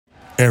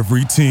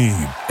Every team,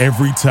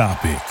 every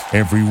topic,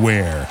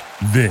 everywhere.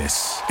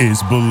 This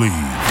is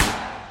Believe.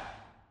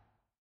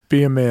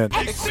 Be a man.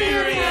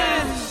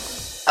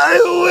 Experience! Are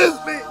you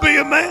with me? Be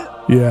a man.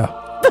 Yeah.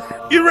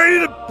 You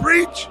ready to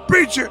preach?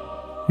 Preacher.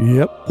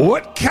 Yep.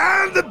 What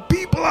kind of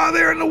people are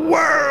there in the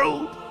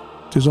world?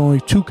 There's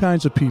only two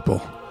kinds of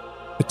people.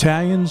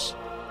 Italians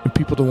and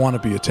people that want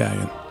to be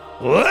Italian.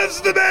 What's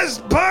the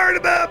best part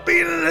about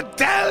being an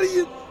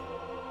Italian?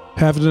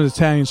 Having an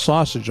Italian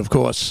sausage, of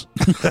course.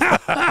 It's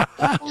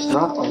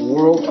not a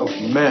world of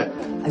men.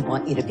 I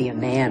want you to be a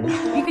man.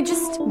 You could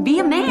just be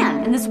a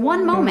man in this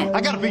one moment.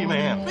 I gotta be a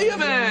man. Be a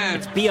man.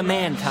 It's be a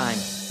man time.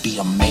 Be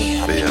a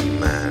man. Be a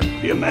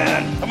man. Be a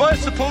man. Am I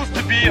supposed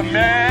to be a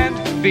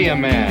man? Be a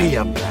man. Be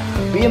a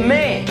man. Be a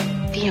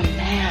man. Be a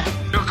man.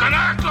 You can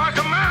act like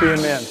a man. Be a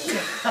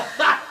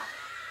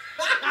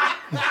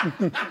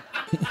man.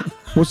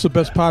 What's the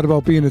best part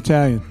about being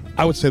Italian?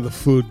 I would say the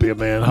food, be a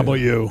man. How about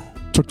you?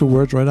 Took the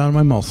words right out of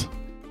my mouth.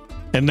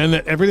 And then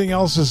everything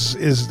else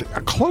is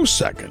a close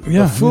second.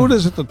 Yeah, the food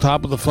is at the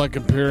top of the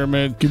fucking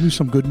pyramid. Give me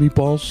some good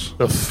meatballs.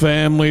 The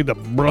family, the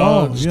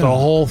bros, yeah. the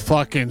whole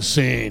fucking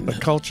scene. The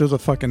culture, the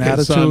fucking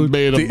It's attitude,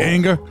 unbeatable. the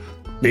anger,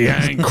 The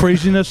anger.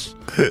 craziness.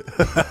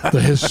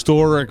 The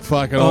historic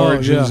fucking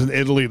origins in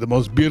Italy, the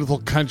most beautiful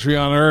country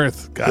on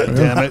earth. God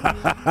damn it.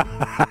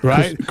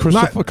 Right?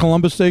 Christopher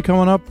Columbus Day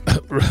coming up.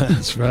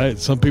 That's right.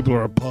 Some people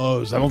are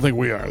opposed. I don't think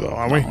we are, though,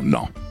 are we?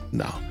 No.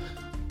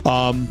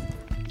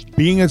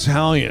 Being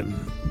Italian,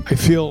 I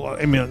feel,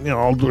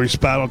 all due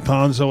respect,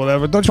 Tonzo,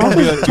 whatever. Don't you want to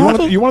be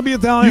that? You want to be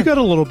Italian? You got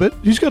a little bit.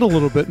 He's got a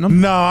little bit in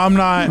him. No, I'm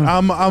not.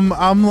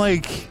 I'm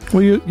like,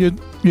 Well, your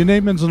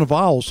name ends in a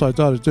vowel, so I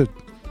thought it did.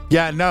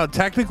 yeah, no.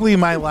 Technically,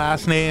 my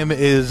last name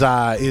is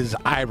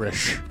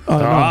Irish.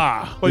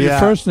 Ah, Well, your Yeah.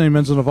 first name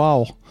ends in a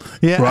vowel.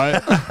 Yeah,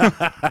 right.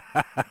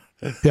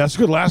 Yeah, that's a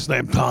good last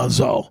name,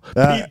 Tonzo.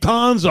 Pete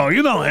Tonzo.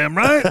 You know him,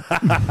 right?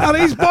 Out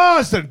of East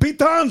Boston. Pete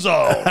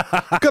Tonzo.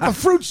 Got the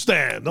fruit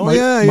stand. Oh, My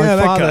that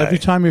father, guy. every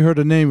time he heard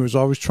a name, he was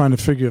always trying to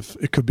figure if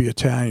it could be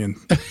Italian.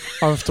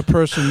 Or if the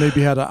person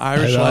maybe had an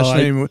Irish last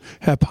name,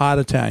 had part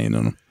Italian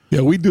in him. Yeah,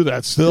 we do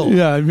that still.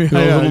 Yeah, I mean,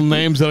 Little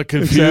names that are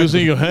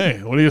confusing. You,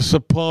 hey, what do you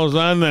suppose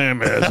that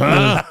name is,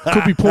 huh?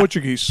 could be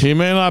Portuguese. He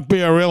may not be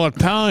a real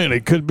Italian. He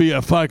could be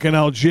a fucking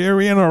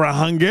Algerian or a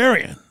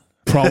Hungarian.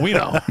 For all we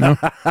know.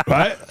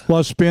 Right? A lot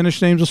of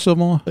Spanish names are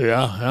similar.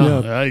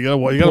 Yeah. You gotta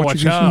watch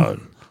Portuguese out.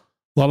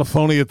 A lot of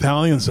phony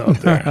Italians out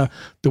there.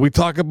 Did we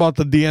talk about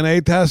the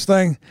DNA test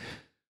thing?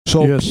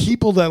 So Yes.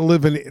 people that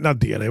live in, not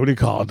DNA, what do you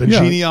call it? The Yeah.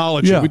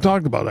 genealogy. Yeah. We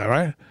talked about that,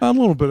 right? A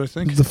little bit, I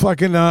think. The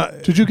fucking,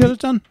 Did you get it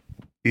done?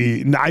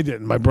 no, I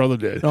didn't. My brother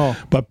did. Oh.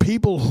 But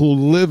people who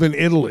live in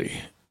Italy,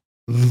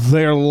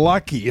 they're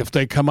lucky if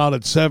they come out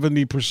at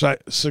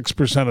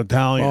 6%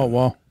 Italian. Oh,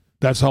 wow.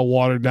 That's how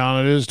watered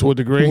down it is to a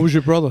degree. What was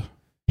your brother?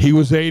 He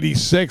was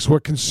 86. We're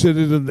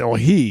considered,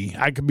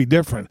 I could be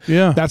different.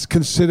 Yeah. That's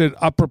considered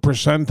upper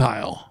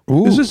percentile.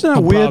 Is this not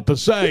I'm weird? about to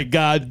say,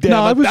 goddamn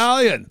No, I was-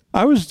 Italian.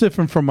 I was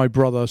different from my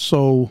brother,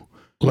 so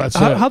Well, that's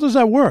how, it. how does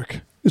that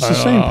work? It's the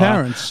same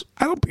parents.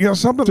 I don't,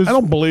 something. I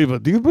don't believe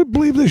it. Do you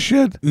believe this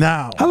shit?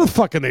 no. How the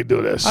fuck can they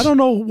do this? I don't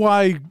know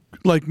why,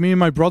 like, me and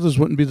my brothers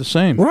wouldn't be the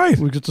same. Right.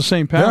 We get the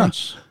same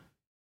parents.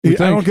 I You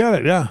don't think? get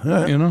it.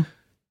 Yeah. You know?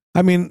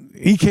 I mean,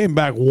 he came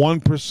back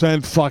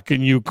 1%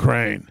 fucking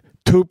Ukraine.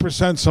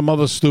 2% some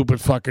other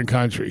stupid fucking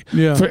country.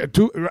 Yeah.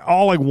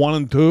 All like 1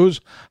 and 2s.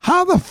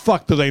 How the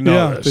fuck do they know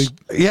Yeah, this?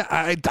 Yeah,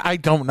 I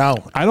don't know.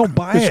 I don't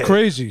buy It's it.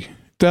 crazy.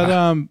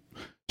 That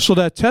so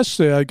that test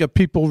there, I got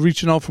people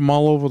reaching out from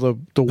all over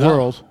the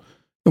world,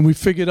 and we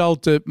figured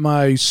out that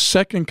my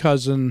second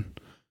cousin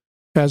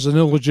has an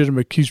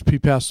illegitimate. He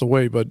passed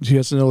away, but he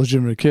has an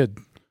illegitimate kid.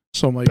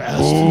 So my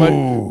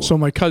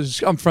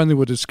cousin, I'm friendly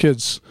with his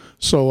kids.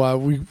 So I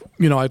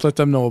let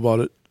them know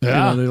about it.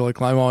 Yeah. They're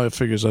like, "Oh, it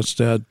figures that's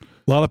dad."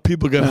 A lot of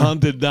people get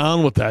hunted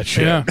down with that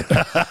shit. Yeah.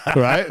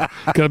 Right?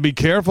 Got to be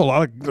careful. A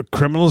lot of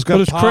criminals got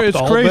But it's, popped it's the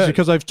whole crazy bit.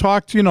 because I've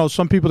talked,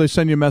 some people, they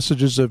send you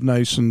messages that are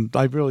nice, and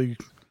I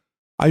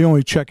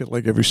only check it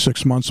like every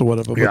 6 months or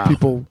whatever. Yeah.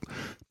 But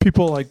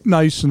people like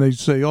nice, and they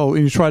say, oh,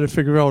 and you try to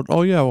figure out,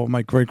 oh, yeah, well,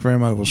 my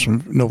great-grandmother was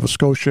from Nova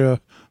Scotia,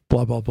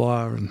 blah, blah,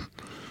 blah, and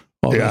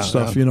all that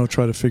stuff,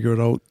 try to figure it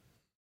out.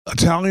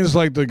 Italians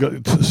like to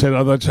say to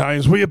other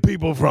Italians, where you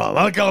people from?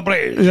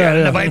 Calabrese.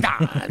 Yeah.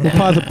 What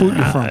part of the boot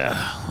you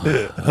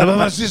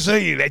from?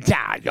 Sicily,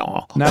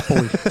 Italian.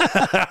 Napoli.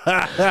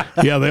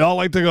 Yeah, they all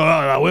like to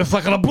go, we're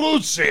fucking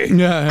Abruzzi.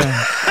 Yeah.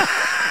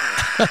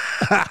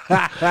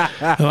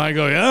 And I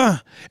go, yeah?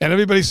 And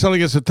everybody's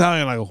telling us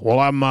Italian. I go, well,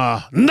 I'm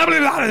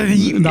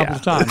Napolitan.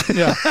 Napolitan.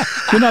 Yeah.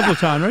 You're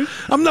Napolitan, right?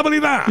 I'm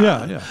Napolitan.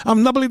 Yeah.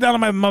 I'm Napolitan on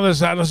my mother's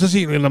side. I'm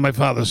Sicilian on my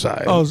father's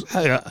side. Oh,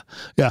 yeah.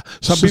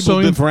 Some people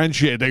Sicilian?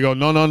 differentiate. They go,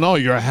 no.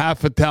 You're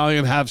half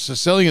Italian, half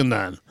Sicilian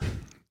then.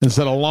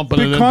 Instead of lumping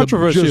it Big into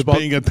controversy just about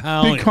being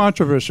Italian. Big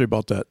controversy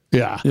about that.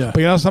 Yeah. Yeah.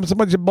 But some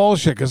bunch of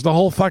bullshit because the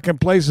whole fucking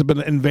place has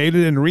been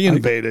invaded and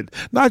reinvaded.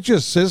 Not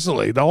just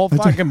Sicily, the whole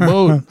fucking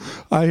boot.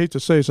 I hate to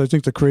say this. I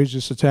think the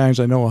craziest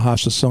Italians I know are half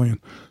Sicilian.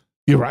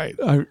 You're right.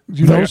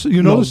 You notice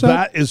that?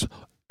 That is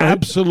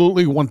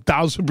absolutely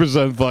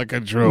 1,000%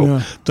 fucking true.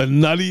 Yeah. The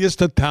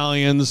nuttiest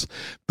Italians,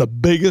 the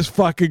biggest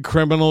fucking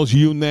criminals,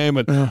 you name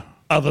it,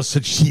 are the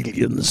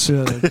Sicilians.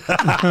 Yeah,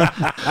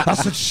 A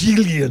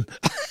Sicilian.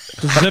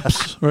 the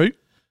zips, right?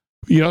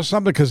 You know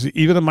something? Because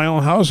even in my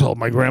own household,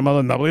 my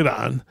grandmother,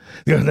 Napolitan,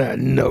 you're that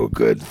no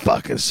good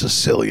fucking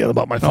Sicilian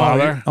about my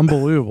father.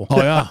 Unbelievable.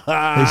 Oh, yeah.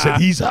 They said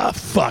he's a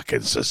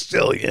fucking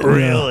Sicilian.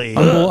 Really?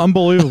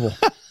 Unbelievable.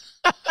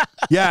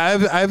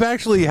 Yeah, I've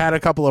actually had a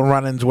couple of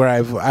run-ins where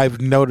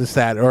I've noticed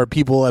that, or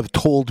people have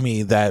told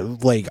me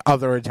that, like,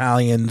 other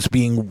Italians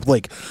being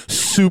like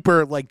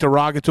super like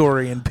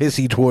derogatory and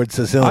pissy towards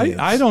Sicilians.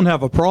 I don't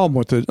have a problem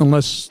with it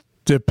unless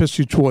they're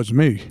pissy towards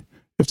me.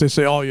 If they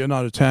say, "Oh, you're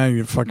not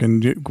Italian,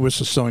 we're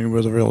Sicilian,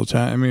 we're the real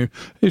Italian." I mean,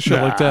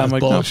 shit like that. I'm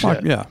like, no,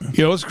 fuck, yeah.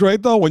 You know what's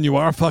great, though? When you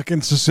are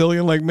fucking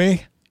Sicilian like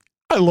me,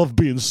 I love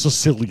being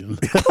Sicilian.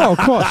 Oh, of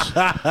course.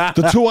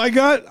 The two I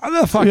got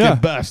are the fucking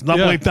best.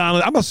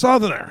 Napolitan. I'm a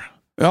Southerner.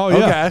 Oh,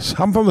 yeah. Okay.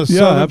 I'm from the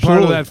southern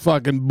part of that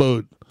fucking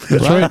boot.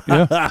 That's right.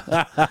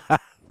 Yeah.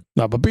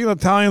 No, but being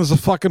Italian is the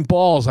fucking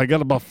balls. I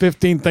got about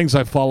 15 things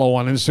I follow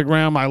on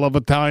Instagram. I love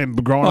Italian,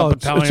 growing up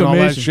Italian, it's all that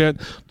amazing. shit.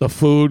 The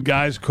food,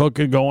 guys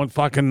cooking, going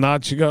fucking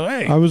nuts. You go,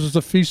 hey, I was at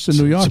the feast in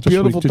New York. it's a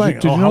beautiful this week. thing.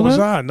 Did you know how was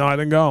that? that? No, I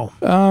didn't go.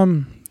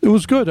 It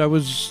was good. I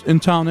was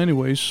in town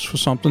anyways for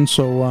something,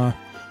 so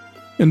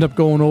ended up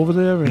going over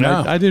there, and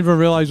Yeah. I didn't even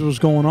realize what was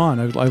going on.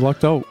 I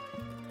lucked out.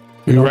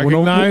 You know,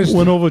 recognized?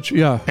 Went over,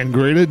 yeah. And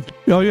greeted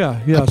Oh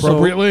yeah, yeah.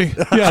 appropriately?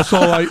 So, yeah, so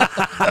I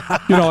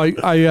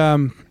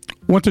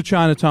went to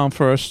Chinatown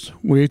first.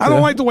 We ate I don't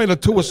there. like the way the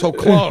two are so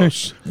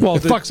close. Well,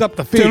 it fucks up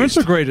the feast. They're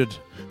integrated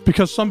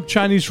because some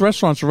Chinese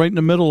restaurants are right in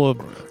the middle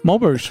of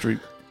Mulberry Street.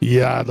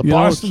 Yeah, the You know,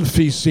 Boston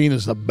feast scene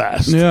is the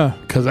best. Yeah.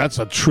 Because that's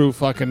a true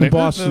fucking The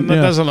neighborhood. Boston, That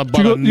yeah. doesn't Did about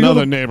you go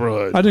another to-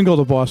 neighborhood. I didn't go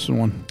to the Boston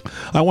one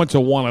I went to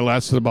one. I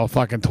lasted about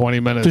fucking 20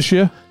 minutes. this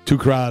year. Too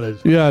crowded.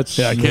 Yeah, it's.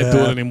 Yeah, I can't do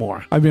it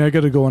anymore. I mean, I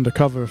got to go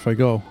undercover if I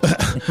go.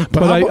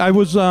 But how I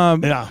was.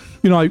 Yeah.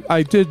 You know,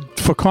 I did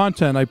for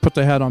content. I put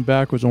the hat on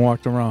backwards and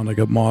walked around. I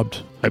got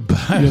mobbed. I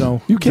bet. You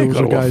know, you can't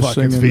there go was to a a guy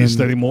fucking singing feast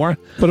and- anymore.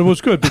 But it was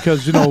good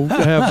because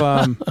I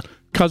have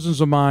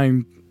cousins of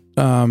mine.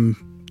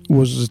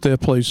 Was at their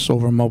place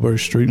over on Mulberry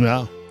Street.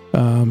 Yeah.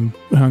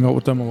 Hung out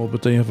with them a little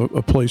bit. They have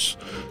a place.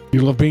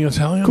 You love being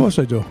Italian? Of course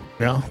I do.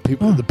 Yeah.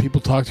 The people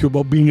talk to you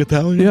about being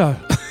Italian? Yeah.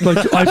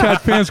 Like I've had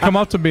fans come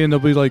up to me and they'll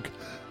be like,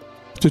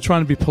 they're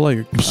trying to be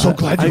polite. I'm so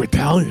glad you're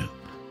Italian.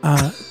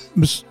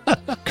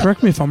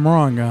 Correct me if I'm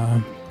wrong.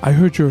 I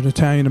heard you're an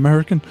Italian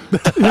American.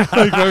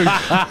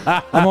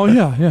 I'm all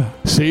yeah.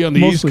 See, on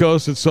the Mostly. East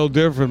Coast, it's so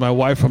different. My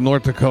wife from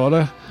North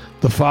Dakota,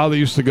 the father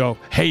used to go,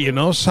 "Hey, you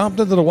know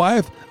something?" to the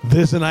wife.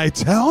 There's an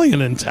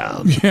Italian in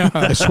town. Yeah.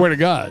 I swear to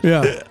God.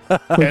 Yeah. And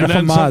then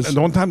from Mars. and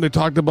one time they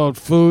talked about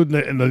food,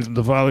 and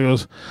the father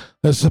goes,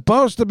 "It's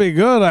supposed to be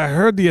good. I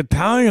heard the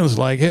Italians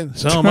like it,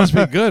 so it must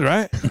be good,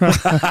 right?"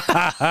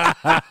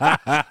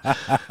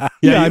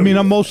 Yeah, I mean,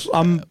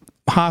 I'm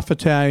half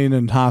Italian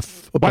and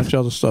half a bunch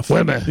of other stuff.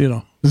 Wait a minute. You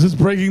know, Is this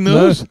breaking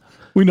news?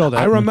 we know that.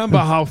 I remember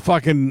how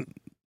fucking.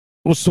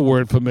 What's the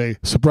word for me?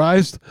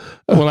 Surprised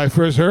when I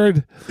first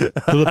heard. Do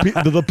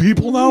the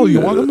people know? You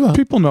want them to know?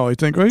 People know, I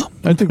think, right?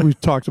 I think we've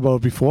talked about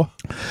it before.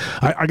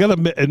 I gotta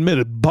admit,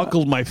 it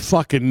buckled my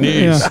fucking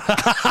knees.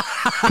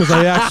 Because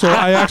I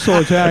act so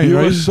Italian, You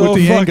right? were so With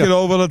the fucking anger.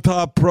 over the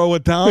top pro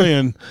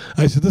Italian.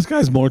 I said, this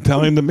guy's more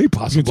Italian than me, You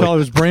possibly. can tell I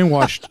was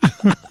brainwashed.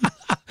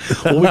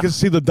 Well, we can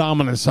see the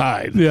dominant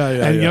side. Yeah,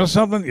 And you yeah. know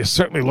something? You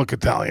certainly look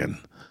Italian.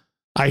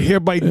 I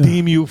hereby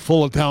deem you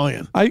full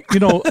Italian. I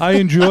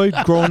enjoyed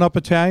growing up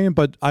Italian,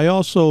 but I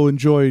also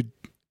enjoyed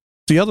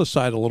the other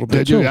side a little bit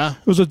Did you? too. Yeah.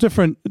 It was so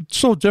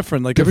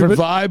different. Like Different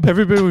everybody, vibe?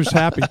 Everybody was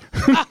happy,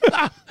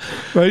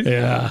 right?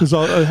 Yeah. it was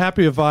a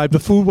happier vibe. The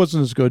food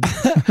wasn't as good.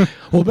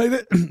 Well, they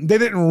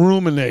didn't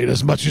ruminate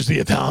as much as the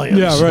Italians.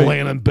 Yeah, right.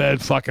 Laying in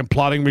bed, fucking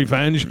plotting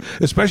revenge,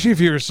 especially if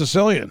you're a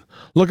Sicilian.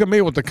 Look at me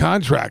with the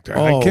contractor.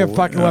 I Oh, can't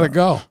fucking let it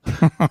go.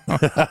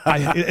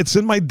 It's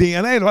in my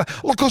DNA.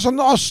 La Cosa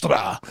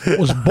Nostra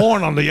was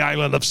born on the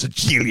island of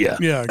Sicilia,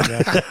 Yeah,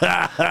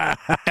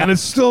 exactly. and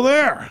it's still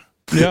there,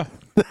 yeah.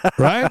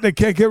 right? They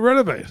can't get rid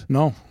of it.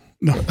 No.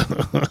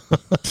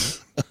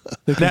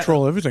 They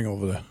control everything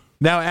over there.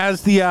 Now,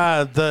 as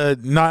the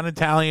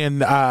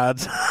non-Italian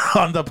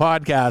on the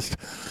podcast,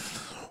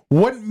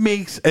 what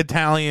makes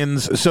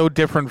Italians so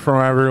different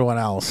from everyone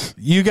else?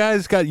 You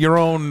guys got your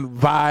own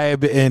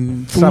vibe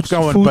and stuff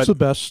going, Food's but the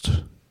best.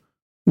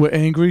 We're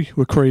angry.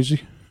 We're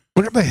crazy.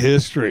 Look at the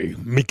history.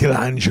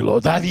 Michelangelo,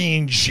 Da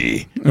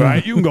Vinci,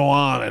 right? You can go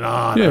on and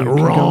on. Yeah, and you can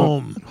go-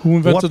 Rome. Who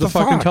invented What the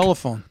fucking fuck?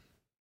 telephone?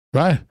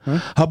 Right?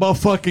 How about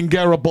fucking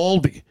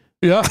Garibaldi?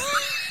 Yeah.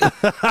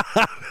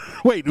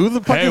 wait, who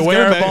the fuck Hey, is wait a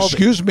minute. Garibaldi?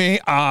 Excuse me.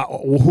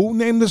 Who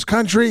named this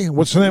country?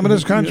 What's the name of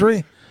this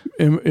country?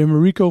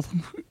 Enrico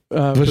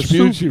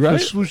Vespucci, right?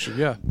 Vespucci,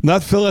 yeah.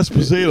 Not Phil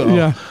Esposito.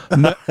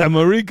 Yeah.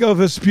 Enrico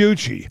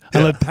Vespucci,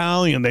 an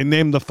Italian. They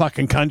named the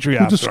fucking country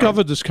Who after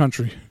discovered this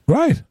country? him.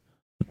 Right.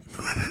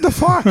 The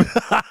fuck?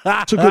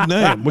 It's a good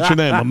name. What's your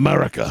name?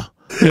 America.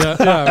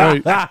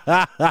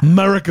 right.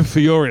 America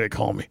Fiore, they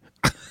call me.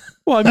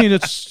 Well, I mean,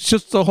 it's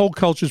just the whole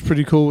culture's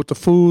pretty cool with the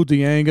food,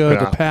 the anger,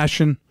 Yeah. the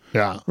passion,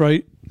 Yeah.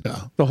 right?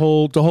 Yeah. The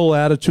whole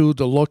attitude,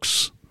 the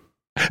looks.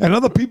 And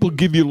other people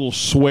give you a little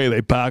sway.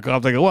 They back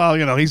off. They go, well,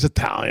 he's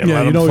Italian. Yeah,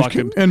 Let you him know,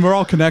 fucking. and we're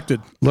all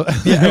connected.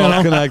 Yeah,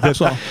 all connected.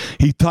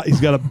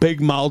 He's got a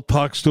big mouth,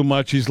 talks too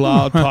much. He's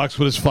loud, talks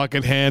with his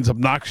fucking hands,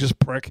 obnoxious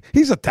prick.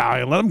 He's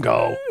Italian. Let him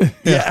go.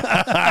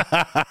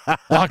 Yeah.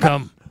 Fuck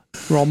him.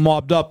 We're all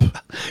mobbed up.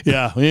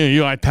 Yeah.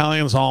 You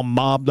Italians all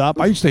mobbed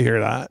up. I used to hear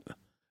that.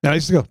 And I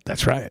used to go,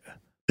 that's right.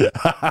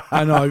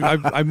 I know.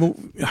 I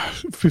moved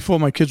before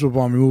my kids were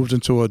born. We moved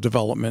into a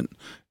development,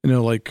 and they're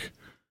like,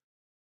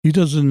 he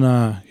doesn't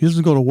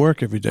go to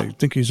work every day. I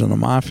think he's in the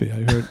mafia.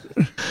 I heard.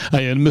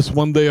 I had missed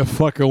one day of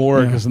fucking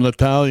work as an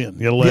Italian.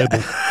 You led.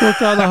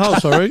 Worked out of the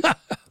house, all right?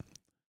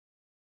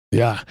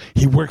 Yeah.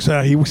 He works.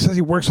 He says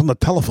he works on the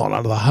telephone out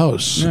of the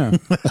house. Yeah.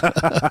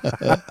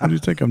 What do you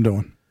think I'm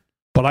doing?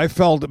 But I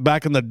felt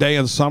back in the day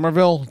in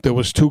Somerville, there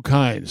was two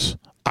kinds,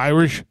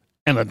 Irish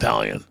and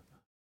Italian.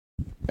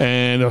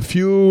 And a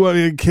few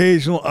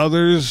occasional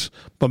others,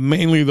 but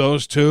mainly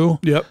those two.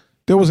 Yep.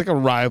 There was like a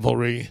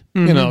rivalry,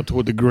 to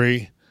a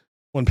degree.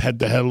 Went head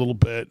to head a little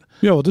bit.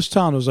 Yeah, well, this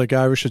town is like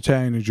Irish,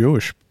 Italian, and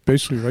Jewish,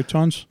 basically, right,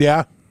 Tons?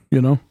 Yeah.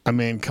 I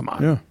mean, come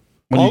on.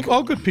 Yeah.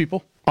 All good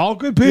people. All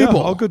good people.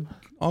 Yeah,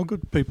 all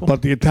good people.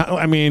 But the Italian,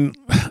 I mean,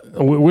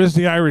 where's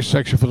the Irish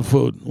section for the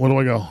food? Where do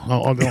I go?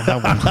 Oh, they don't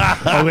have one.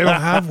 Oh, they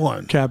don't have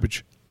one.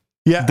 Cabbage.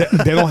 Yeah.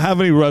 They don't have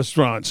any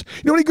restaurants.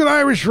 You know any good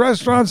Irish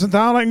restaurants in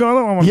town I can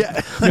go to?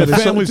 Yeah. The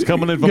family's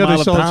coming in from out they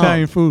of sell town.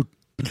 Italian food.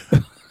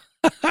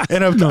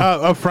 And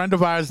a friend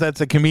of ours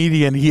that's a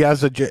comedian, he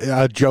has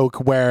a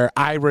joke where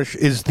Irish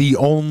is the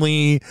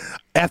only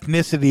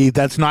ethnicity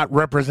that's not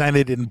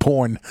represented in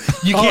porn.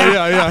 You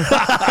can't.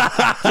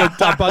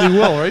 Our buddy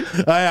Will, right?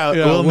 Yeah,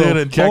 Will. Will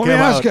Noonan, check Let me him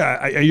ask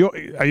out. you,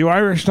 are you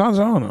Irish, Tons?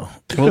 I don't know.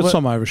 Got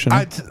some Irish in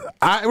it.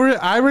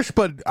 Irish,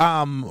 but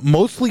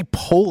mostly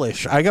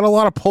Polish. I got a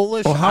lot of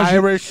Polish, how's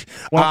your- Irish.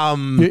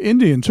 You're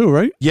Indian too,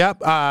 right? Yep,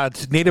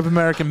 it's Native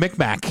American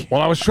Micmac.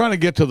 Well, I was trying to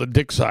get to the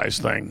dick size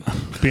thing,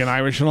 being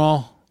Irish and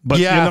all. But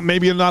Yeah.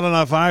 maybe you're not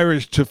enough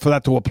Irish for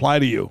that to apply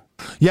to you.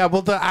 Yeah,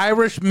 well, the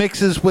Irish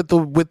mixes with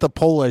the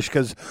Polish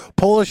because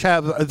Polish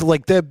have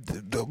like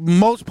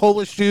most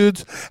Polish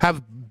dudes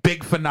have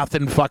big for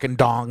nothing fucking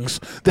dongs.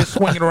 They're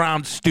swinging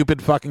around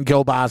stupid fucking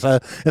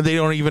kielbasa and they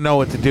don't even know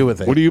what to do with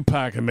it. What are you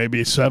packing?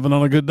 Maybe 7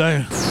 on a good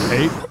day?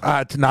 8?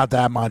 It's not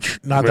that much.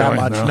 Not Really?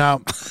 that much.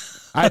 No.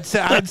 I'd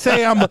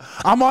say I'm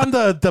on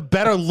the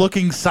better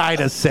looking side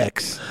of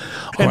 6,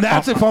 and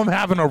that's if I'm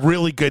having a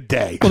really good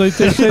day. Well, they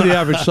say the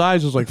average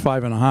size is like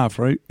 5.5,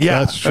 right? Yeah,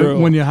 That's true.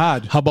 When you're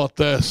hard. How about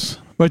this?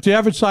 But the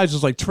average size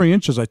is like 3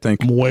 inches, I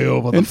think. I'm way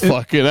over the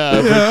fucking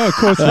average. Yeah, of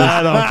course.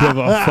 I don't give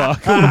a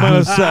fuck. What am I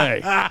going to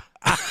say?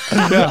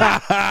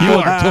 You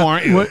are too,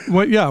 aren't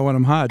you? Yeah, when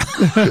I'm hard.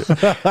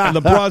 And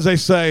the bras, they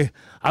say,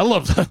 I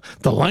love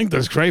the length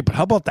is great, but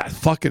how about that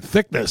fucking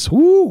thickness?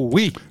 Woo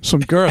wee. Some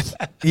girth.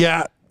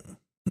 Yeah.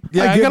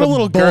 Yeah, I give got a them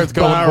little both girth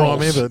going for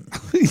me,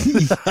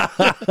 barrels.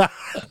 but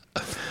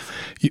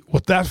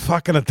With that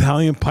fucking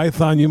Italian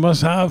python you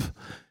must have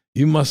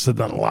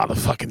done a lot of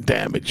fucking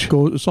damage.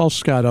 It's all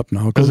scarred up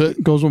now. Is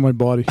it? Goes with my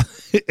body.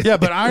 yeah,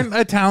 but aren't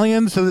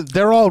Italians? So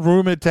they're all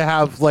rumored to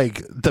have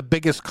like the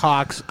biggest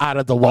cocks out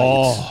of the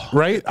whites,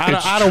 right?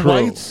 Out of true.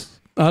 whites.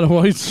 Out of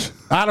whites.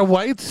 Out of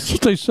whites. That's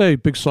what they say.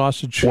 Big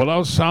sausage.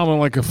 Without sounding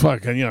like a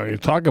fucking, you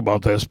talk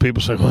about this,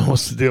 people say, well,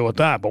 what's the deal with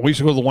that? But we used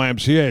to go to the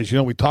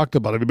YMCAs. We talked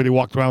about it. Everybody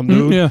walked around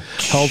nude. Yeah.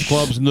 Health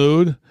clubs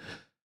nude.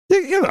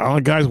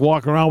 The guy's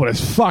walking around with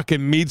his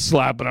fucking meat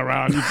slapping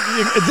around.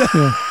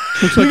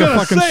 Looks You like a gotta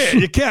fucking. say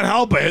it. You can't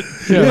help it.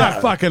 You're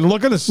not fucking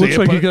looking to see Looks it.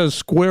 like but, you got a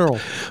squirrel.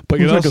 but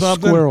you know Looks like a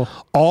something? squirrel.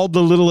 All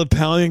the little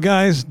Italian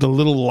guys, the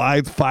little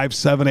lithe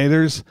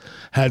 5'7",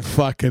 had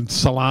fucking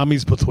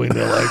salamis between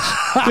their legs.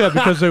 Yeah,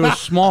 because they were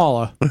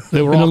smaller.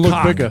 They were and all it looked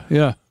cocked. bigger.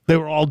 Yeah. They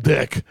were all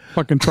dick.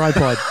 Fucking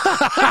tripod.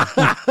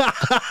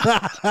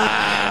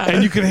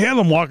 And you can hear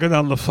them walking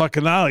down the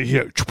fucking alley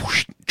here.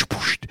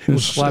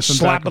 Slapping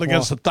back and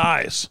against the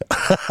thighs.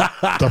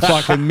 The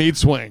fucking meat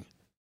swing.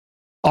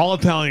 All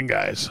Italian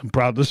guys, I'm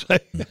proud to say.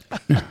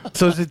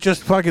 So is it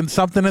just fucking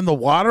something in the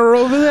water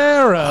over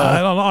there? I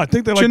don't know. I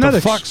think they like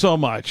Genetics. to fuck so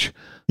much.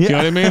 You know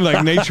what I mean?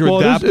 Like nature Well,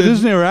 adapted. it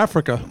is near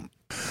Africa.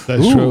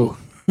 That's true.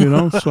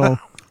 So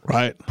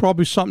Right.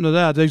 probably something to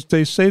that.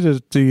 They say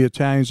that the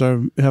Italians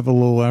have a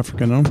little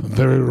African in them.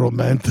 Very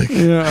romantic.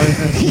 Yeah,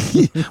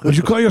 Would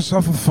you call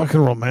yourself a fucking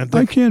romantic?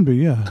 I can be.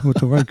 Yeah, with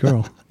the right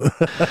girl. I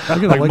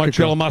gotta Like like a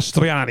Marcello girl.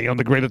 Mastroianni on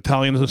the great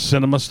Italian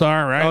cinema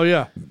star, right? Oh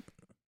yeah,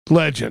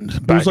 Legend. he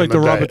back was like in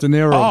the day. Robert De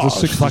Niro of Oh,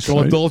 the '60s. fucking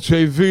right?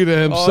 Dolce Vita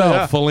himself.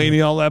 yeah.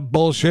 Fellini, all that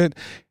bullshit.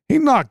 He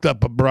knocked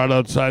up a broad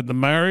outside the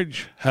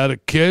marriage, had a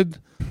kid.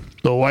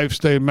 The wife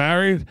stayed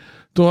married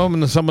to him,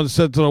 and someone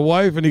said to the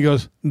wife, and he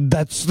goes,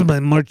 "That's my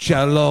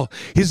Marcello.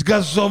 He's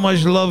got so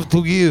much love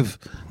to give."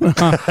 He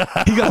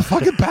got a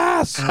fucking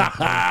pass.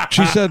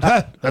 She said,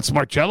 "That's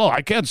Marcello.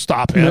 I can't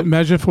stop him."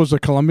 Imagine if it was a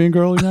Colombian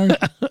girl he married.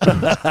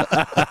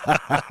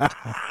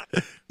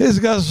 He's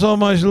got so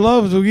much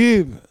love to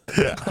give.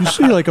 You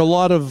see, like a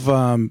lot of,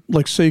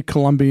 like say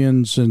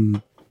Colombians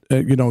and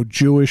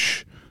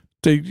Jewish.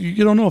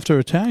 You don't know if they're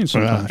Italian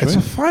sometimes. It's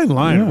right? a fine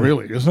line,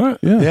 really, isn't it?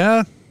 Yeah.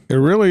 Yeah. It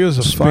really is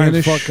a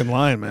Spanish. fine fucking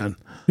line, man.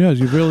 Yeah,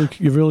 you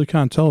really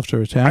can't tell if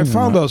they're Italian. I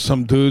found out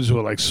some dudes who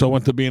were like so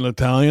into being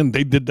Italian.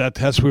 They did that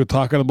test we were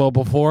talking about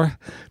before.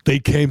 They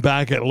came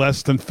back at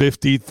less than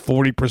 50,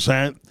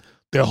 40%.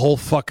 Their whole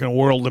fucking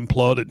world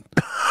imploded.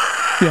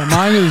 Yeah,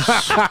 mine is.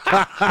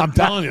 I'm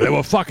telling you, they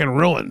were fucking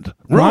ruined.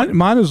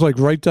 Mine is like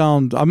right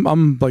down.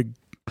 I'm like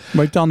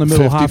right down the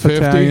middle, 50-50? half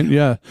Italian.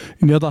 Yeah,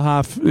 and the other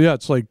half. Yeah,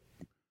 it's like.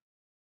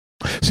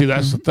 See,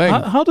 that's the thing.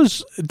 How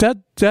does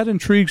that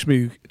intrigues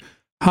me?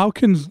 How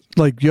can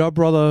like your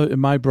brother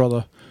and my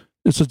brother?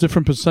 It's a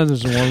different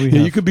percentage than what we have.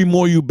 Yeah, you could be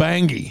more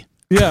Ubangi.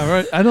 Yeah,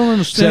 right. I don't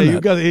understand.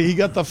 So that. you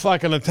got the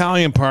fucking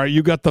Italian part.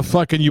 You got the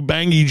fucking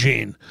Ubangi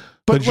gene.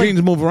 But the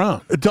genes move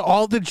around. Do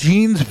all the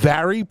genes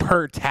vary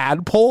per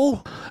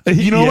tadpole?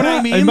 You know what I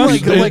It mean?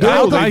 must- Like, they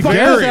how do. the They fuck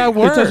vary. does that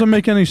work? It doesn't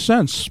make any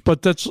sense,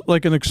 but that's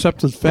like an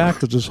accepted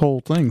fact of this whole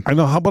thing. I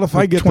know. How about if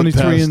I get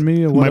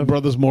 23andMe or my whatever?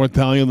 brother's more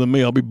Italian than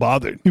me? I'll be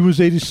bothered. He was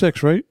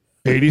 86, right?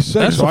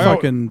 86.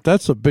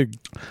 That's a big.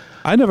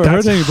 I never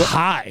That's heard anybody.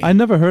 high. I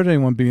never heard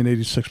anyone being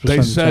 86%.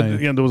 They said,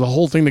 Italian. there was a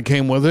whole thing that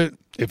came with it.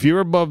 If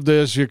you're above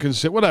this, you can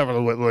sit whatever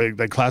the way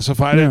they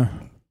classified it.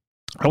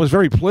 I was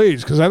very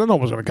pleased because I didn't know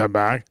it was going to come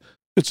back.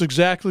 It's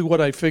exactly what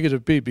I figured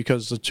it'd be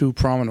because the two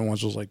prominent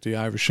ones was like the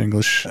Irish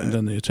English and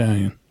then the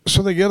Italian.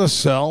 So they get a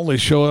cell. They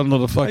show it under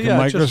the fucking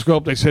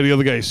microscope. They say to the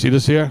other guy, "See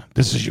this here?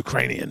 This is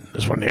Ukrainian.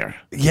 This one here.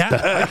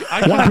 Yeah.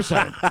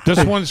 1%.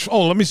 This one's.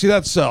 Oh, let me see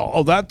that cell.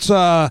 Oh, that's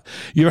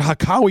you're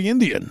Hakawi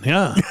Indian.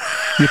 Yeah,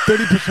 you're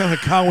 30%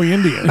 Hakawi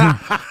Indian.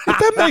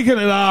 They're making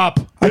it up.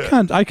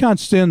 I can't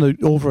stand the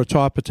over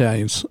top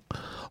Italians.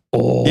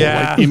 Oh,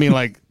 Yeah. like, you mean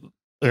like?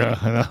 Yeah,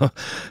 I know.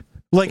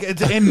 Like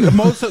it's, and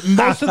most of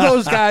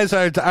those guys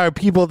are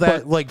people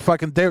that like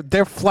fucking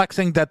they're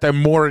flexing that they're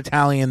more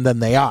Italian than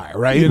they are,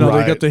 right? You know,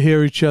 Right. they got the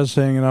hairy chest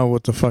hanging out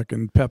with the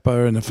fucking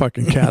pepper and the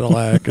fucking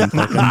Cadillac and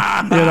fucking,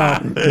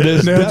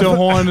 the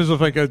horn is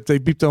like they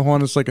beat the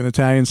horn. It's like an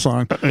Italian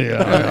song.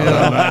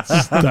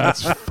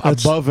 That's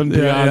above and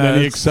beyond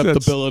any it's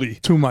acceptability.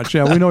 too much.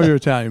 Yeah, we know you're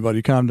Italian,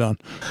 buddy. Calm down.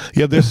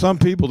 Yeah, there's some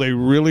people they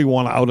really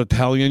want to out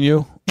Italian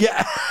you,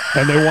 Yeah.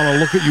 and they want to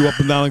look at you up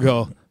and down and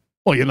go,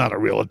 "Well, you're not a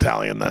real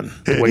Italian then.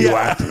 The way you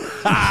act,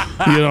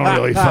 you don't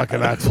really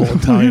fucking act full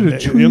Italian." You You know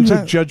what I'm need to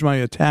saying? judge my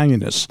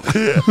Italianness.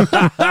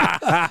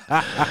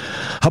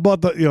 How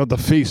about the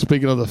feast?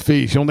 Speaking of the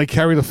feast, when they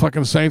carry the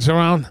fucking saints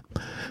around,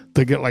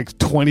 they get like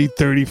 20,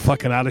 30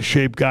 fucking out of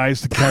shape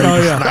guys to carry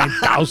this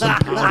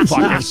 9,000-pound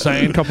fucking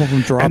saint. A couple of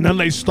them drop. And then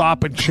they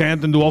stop and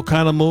chant and do all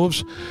kind of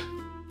moves.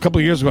 A couple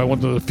of years ago, I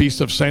went to the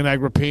feast of Saint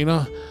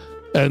Agrippina.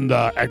 And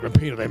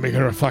Agrippina, they make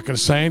her a fucking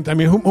saint. I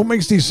mean, who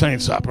makes these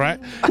saints up, right?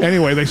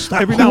 Anyway, they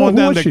every now and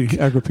then Who was she,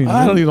 Agrippina?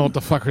 I don't even know what the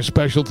fuck her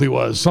specialty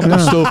was. Something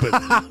stupid,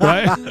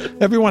 right?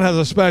 Everyone has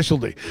a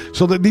specialty.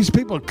 So that these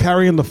people are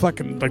carrying the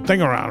fucking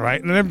thing around,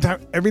 right? And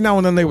every now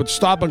and then they would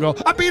stop and go,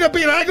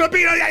 Agrippina,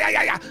 Agrippina,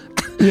 yeah.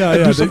 Yeah,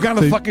 And do some kind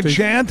of fucking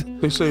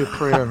chant. They say a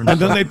prayer. And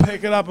then they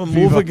pick it up and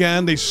move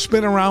again. They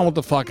spin around with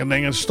the fucking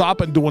thing and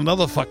stop and do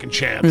another fucking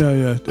chant.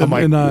 Yeah. I'm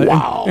like,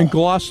 wow. In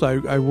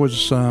Gloucester, I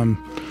was.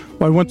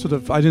 I went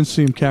to I didn't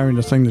see him carrying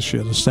the thing this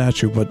year, the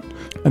statue, but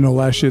I know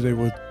last year they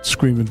were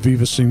screaming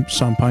 "Viva San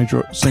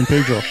Pedro,"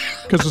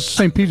 because it's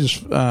St. Peter's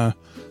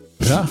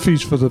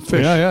feast for the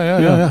fish.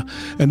 Yeah.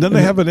 And then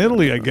they have in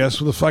Italy, I guess,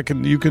 with the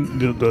fucking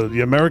the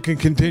American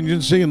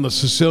contingency and the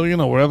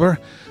Sicilian or wherever.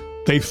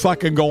 They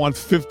fucking go on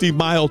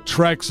 50-mile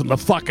treks and the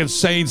fucking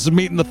saints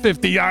meet in the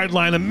 50-yard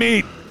line and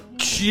meet.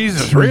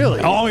 Jesus,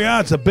 really? Oh yeah,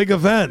 it's a big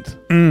event.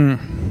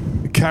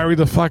 Carry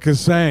the fucking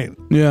saint.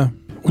 Yeah.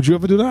 Would you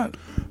ever do that?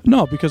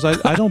 No, because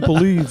I don't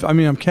believe. I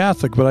mean, I'm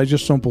Catholic, but I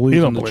just don't believe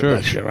You don't in the believe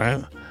church. that shit,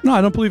 right? No,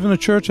 I don't believe in the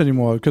church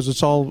anymore because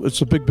it's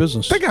a big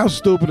business. Think how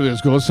stupid it is.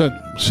 Go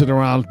sit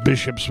around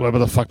bishops, whatever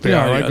the fuck they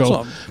Yeah, are. Right? yeah,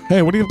 Go, it's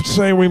hey, what do you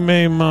say we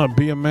name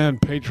Be a Man,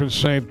 patron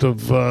saint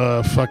of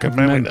fucking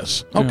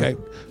manliness? Yeah. Okay,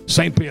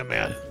 Saint Be a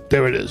Man.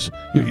 There it is.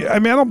 I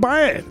mean, I don't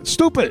buy it. It's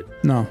stupid.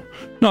 No,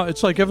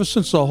 it's like ever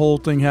since the whole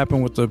thing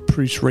happened with the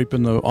priest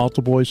raping the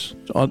altar boys,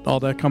 all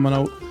that coming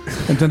out,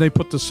 and then they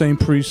put the same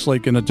priest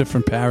like in a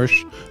different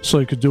parish so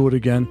they could do it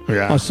again.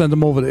 Yeah. I'll send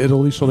them over to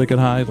Italy so they could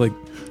hide like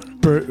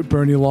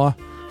Bernie Law.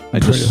 I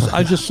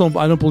just don't.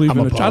 I don't believe in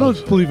it. I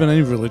don't believe in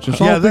any religion.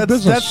 It's all a big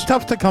business. That's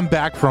tough to come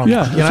back from.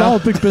 Yeah, you it's know? all a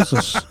big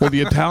business. Well,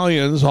 the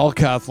Italians, all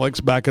Catholics,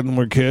 back when we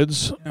were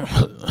kids,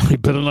 you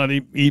better not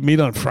eat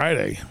meat on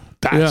Friday.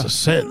 That's a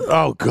sin.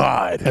 Oh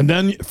God! And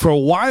then for a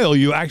while,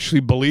 you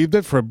actually believed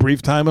it for a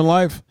brief time in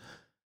life,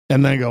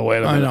 and then go,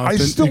 wait a minute. I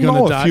still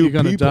know a few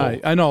people die.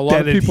 I know a lot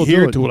that of people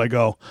adhere do it. to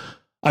it.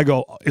 I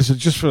go, is it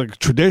just for like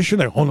tradition?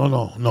 Oh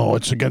no,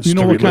 it's against. You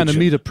know the what kind of religion.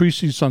 meat a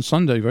priest eats on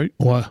Sunday, right?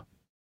 What?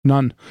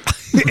 None.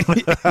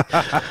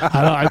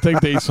 I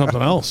think they eat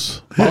something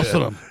else. Most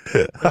of them.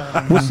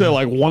 What's there,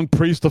 like one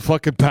priest a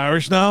fucking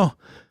parish now?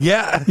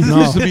 Yeah. There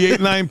used to be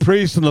 8-9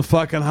 priests in the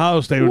fucking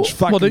house. They would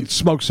fucking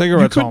smoke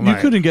cigarettes all night.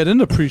 You couldn't get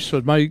into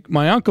priesthood.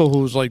 My uncle, who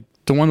was like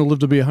the one who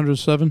lived to be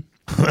 107,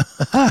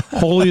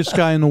 holiest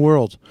guy in the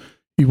world.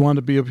 He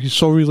wanted to be. He's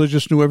so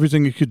religious, knew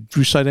everything. He could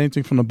recite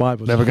anything from the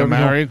Bible. Never got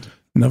married.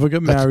 Never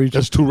got married.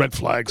 That's 2 red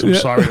flags. I'm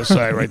sorry to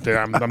say right there.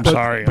 I'm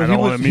sorry. I don't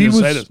want to mean to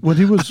say this.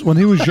 When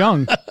he was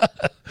young,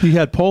 he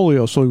had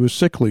polio, so he was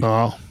sickly.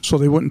 Oh. So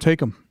they wouldn't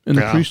take him in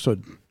the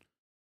priesthood.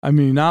 I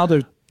mean, now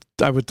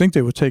I would think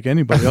they would take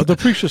anybody. The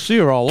priests you see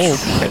are all old.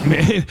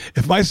 Man,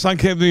 if my son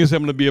came to me and said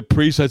I'm going to be a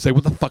priest, I'd say,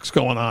 "What the fuck's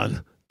going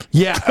on?"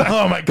 Yeah.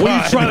 Oh my God. What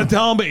are you trying to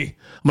tell me?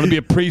 I'm going to be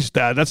a priest,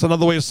 Dad. That's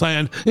another way of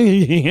saying,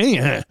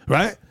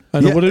 right? I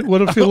know. Yeah.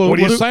 What if your little, what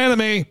are you saying to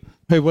me?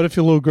 Hey, what if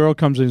your little girl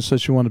comes in and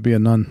says she want to be a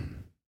nun?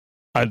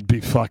 I'd be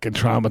fucking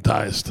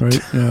traumatized.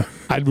 Right? Yeah.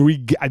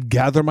 I'd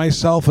gather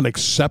myself and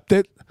accept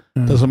it.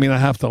 Yeah. Doesn't mean I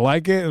have to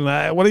like it.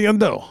 And what are you gonna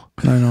do?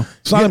 I know.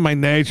 It's not in my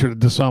nature to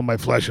disown my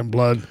flesh and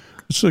blood.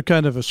 It's a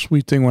kind of a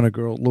sweet thing when a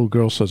little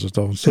girl says it,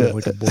 though, instead of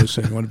like a boy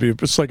saying, "I want to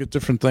be." It's like a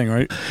different thing,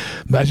 right?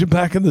 Imagine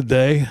back in the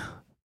day,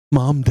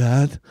 Mom,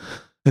 Dad,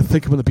 I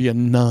think I'm gonna be a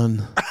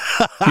nun.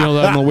 You know,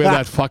 I'm gonna wear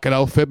that fucking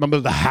outfit. Remember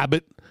the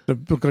habit?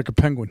 Look like a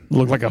penguin.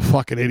 Look like a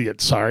fucking idiot.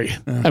 Sorry.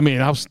 Yeah. I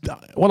mean,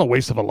 what a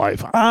waste of a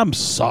life. I'm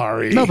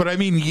sorry. No, but I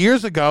mean,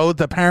 years ago,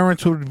 the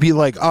parents would be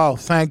like, "Oh,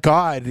 thank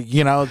God,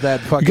 that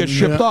fucking you get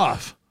shipped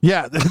off."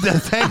 Yeah,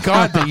 thank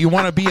God that you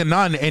want to be a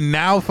nun. And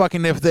now,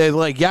 fucking, if they're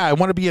like, "Yeah, I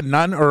want to be a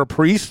nun or a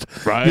priest,"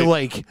 right? You're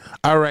like,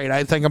 "All right,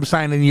 I think I'm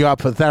signing you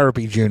up for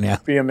therapy, Junior."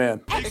 Be a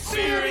man.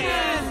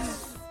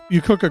 Experience.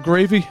 You cook a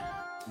gravy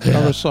or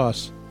a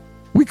sauce?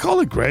 We call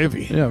it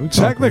gravy. Yeah,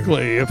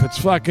 technically, if it's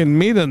fucking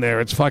meat in there,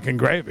 it's fucking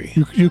gravy.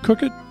 You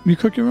cook it? You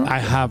cook your own? I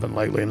haven't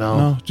lately. No.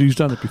 No, you've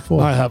done it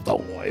before. I have the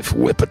wife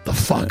whip it the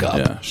fuck up.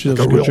 Yeah, she does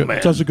like a good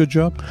job. Does a good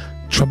job.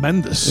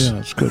 Tremendous. Yeah,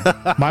 it's good.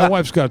 My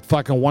wife's got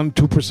fucking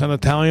 1-2%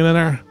 Italian in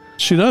her.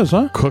 She does,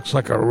 huh? Cooks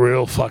like a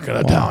real fucking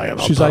Italian.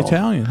 She's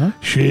Italian, huh?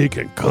 She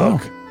can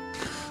cook.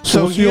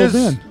 So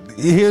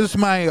here's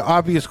my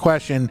obvious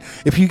question: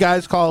 if you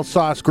guys call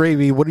sauce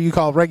gravy, what do you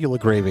call regular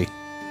gravy?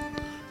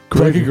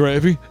 Gravy.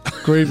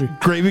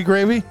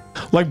 Gravy?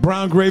 Like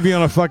brown gravy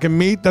on a fucking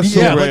meat? That's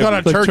yeah, gravy. like on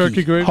a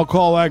turkey gravy. I'll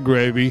call that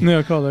gravy. Yeah,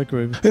 I'll call that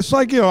gravy. It's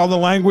like, other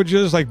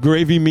languages, like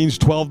gravy means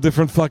 12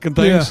 different fucking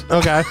things. Yeah.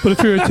 Okay. But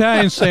if you're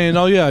Italian saying,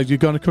 "Oh yeah, you're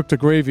going to cook the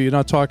gravy," you're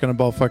not talking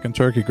about fucking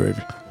turkey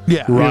gravy.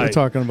 Yeah. Right. You're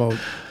talking about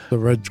the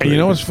red gravy. And you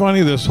know what's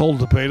funny? This whole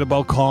debate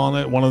about calling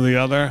it one or the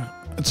other,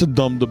 it's a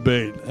dumb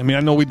debate. I mean,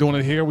 I know we're doing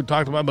it here. We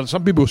talked about it, but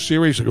some people are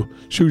serious. They go,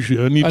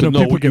 Sushi, I need to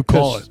know what you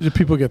call it.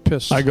 People get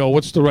pissed. I go,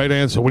 what's the right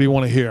answer? What do you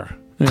want to hear?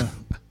 Yeah.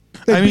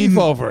 They beef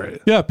over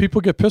it. Yeah,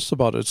 people get pissed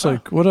about it. It's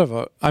like,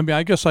 whatever. I mean,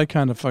 I guess I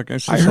kind of fucking...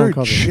 I heard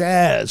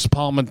Chaz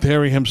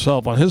Palminteri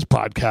himself on his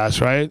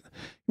podcast, right?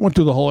 He went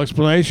through the whole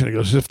explanation. He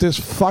goes, if there's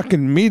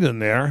fucking meat in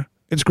there,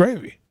 it's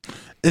gravy.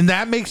 And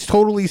that makes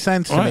totally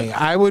sense to me.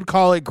 I would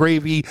call it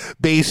gravy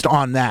based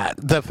on that.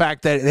 The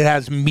fact that it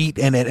has meat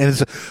in it. And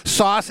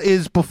sauce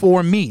is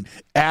before meat.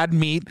 Add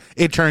meat,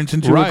 it turns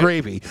into a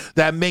gravy.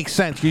 That makes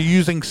sense. You're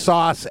using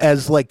sauce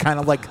as kind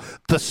of like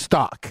the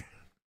stock.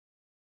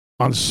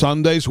 On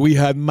Sundays, we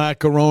had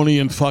macaroni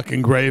and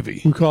fucking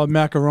gravy. We call it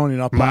macaroni,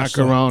 not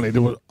pasta. Macaroni.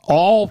 There was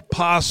all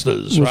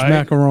pastas, was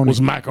macaroni.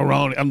 Was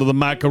macaroni under the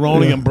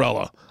macaroni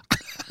umbrella.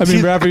 I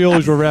mean,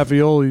 raviolis were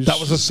raviolis. That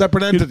was a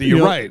separate entity.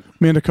 You're right.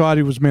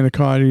 Manicotti was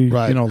manicotti.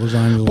 Right.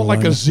 Lasagna. But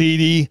like a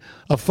ziti,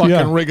 a fucking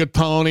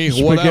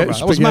rigatoni, whatever.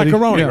 That was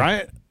macaroni,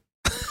 right?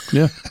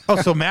 Yeah.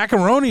 Oh, so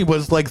macaroni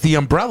was like the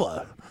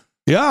umbrella.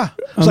 Yeah,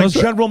 it's like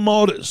General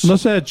Motors.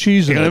 Unless it had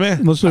cheese in it. What I mean?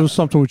 Unless it was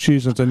something with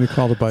cheese in it, then you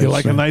call it by You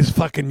like a nice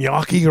fucking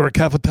gnocchi or a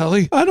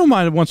cavatelli? I don't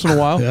mind it once in a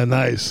while. Yeah,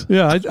 nice.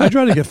 Yeah, I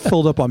try to get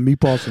filled up on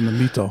meatballs and the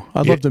meat, though.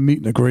 I love the meat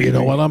and the gravy. You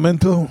know what I'm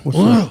into?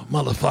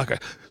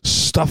 Motherfucker.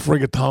 Stuffed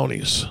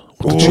rigatonis.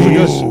 With the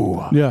cheese.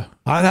 Yeah.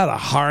 I had a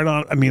hard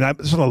on. I mean, I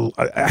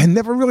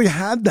never really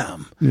had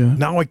them. Yeah.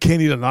 Now I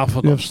can't eat enough of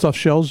them. You have stuffed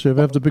shells? You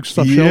ever have the big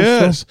stuffed shells?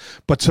 Yes.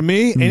 But to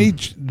me, any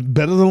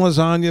better than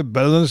lasagna,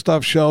 better than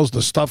stuffed shells,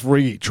 the stuffed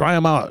riggy. Try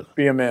them out.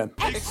 Be a man.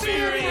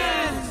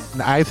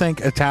 I think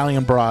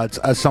Italian broads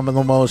are some of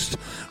the most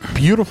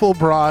beautiful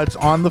broads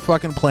on the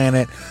fucking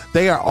planet.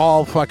 They are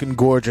all fucking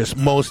gorgeous,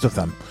 most of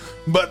them.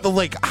 But the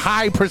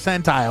high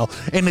percentile,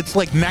 and it's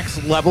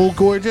next level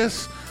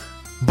gorgeous.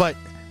 But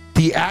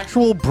the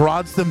actual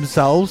broads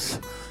themselves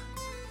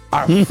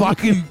are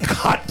fucking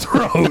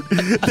cutthroat.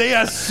 They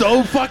are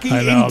so fucking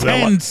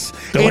intense.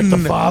 They're like the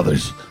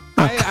fathers.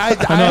 I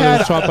know they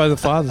were taught by the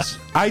fathers.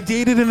 I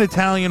dated an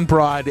Italian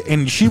broad,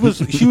 and she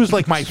was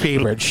like my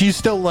favorite. She's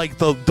still like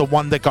the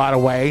one that got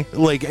away,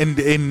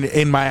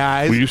 in my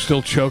eyes. Will you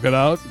still choke it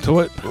out to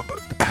it?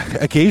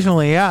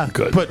 Occasionally, yeah.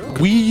 Good. But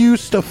we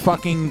used to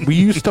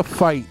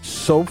fight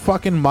so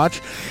fucking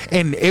much,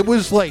 and it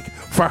was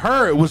for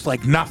her, it was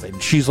nothing.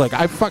 She's like,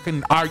 I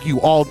fucking argue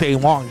all day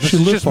long. This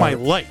is just my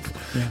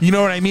life. You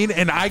know what I mean?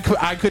 And I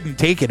couldn't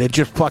take it. It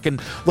just fucking,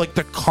 like,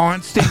 the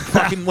constant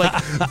fucking, like,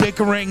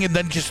 bickering and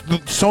then just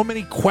so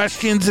many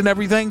questions and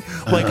everything.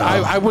 Like,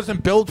 I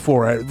wasn't built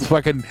for it. It's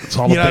fucking, It's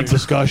all a big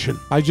discussion.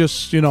 I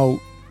just,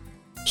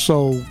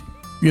 so,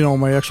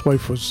 my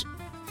ex-wife was,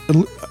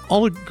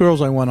 all the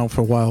girls I went out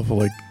for a while were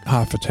like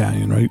half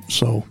Italian, right?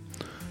 So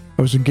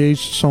I was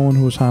engaged to someone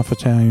who was half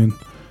Italian,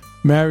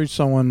 married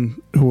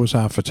someone who was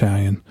half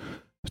Italian,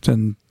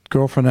 then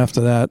girlfriend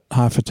after that,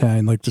 half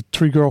Italian. Like the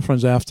 3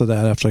 girlfriends after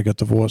that, after I got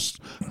divorced,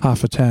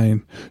 half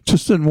Italian.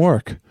 Just didn't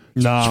work.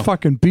 No. Just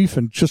fucking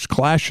beefing, just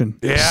clashing.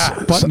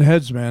 Yeah. Butting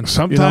heads, man.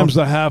 Sometimes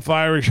the half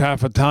Irish,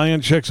 half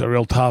Italian chicks are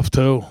real tough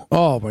too.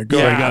 Oh my god.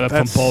 They got it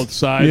from both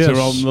sides. Their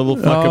own little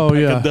fucking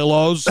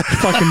peccadillos.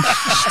 Fucking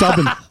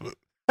stubborn.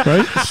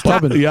 Right?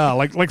 Stubborn. Yeah,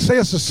 like say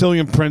a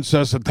Sicilian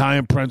princess,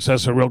 Italian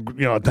princess, a real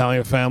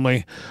Italian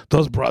family.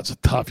 Those broads are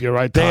tough. You're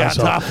right. They are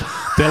So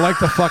tough. They're like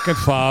the fucking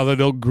father.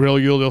 They'll grill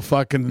you. They'll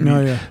fucking.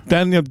 Oh, yeah.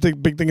 Then the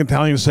big thing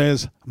Italians say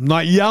is, "I'm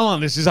not yelling.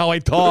 This is how I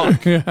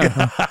talk.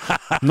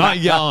 Not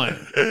yelling."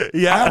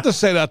 Yeah. I have to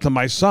say that to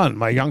my son,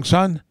 my young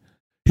son.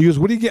 He goes,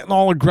 "What are you getting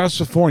all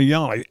aggressive for and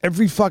yelling?" Like,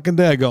 every fucking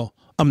day I go,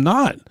 "I'm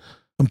not.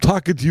 I'm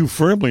talking to you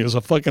firmly as a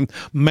fucking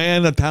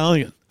man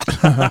Italian."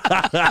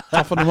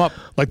 Toughen them up.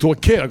 Like to a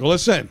kid. I go,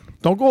 "Listen,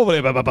 don't go over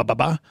there. Bah, bah, bah, bah,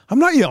 bah. I'm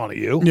not yelling at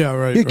you." Yeah,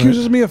 right, He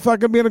accuses me of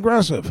fucking being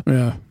aggressive.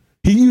 Yeah.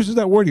 He uses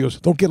that word. He goes,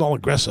 "Don't get all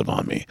aggressive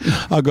on me."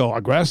 I'll go,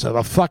 "Aggressive?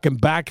 A fucking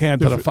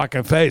backhand to the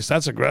fucking face.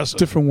 That's aggressive."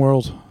 Different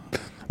world.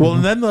 Well,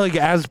 and then, like,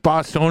 as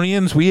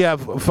Bostonians, we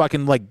have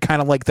fucking, like,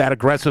 kind of like that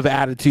aggressive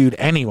attitude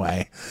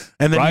anyway.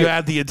 And then you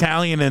add the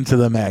Italian into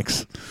the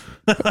mix.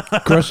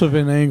 Aggressive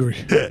and angry.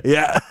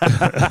 Yeah.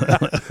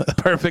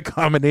 Perfect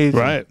combination.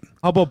 Right.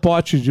 How about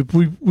bocce?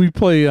 We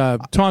play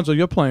Tonzo,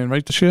 you're playing,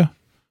 right, this year?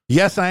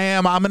 Yes, I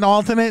am. I'm an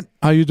alternate.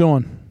 How you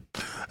doing?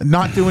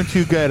 Not doing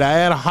too good. I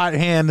had a hot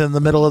hand in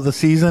the middle of the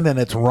season, and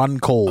it's run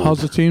cold.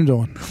 How's the team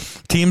doing?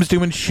 Team's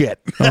doing shit.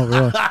 Oh,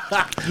 really?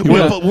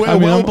 We're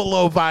well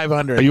below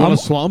 500. Are you in a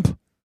slump?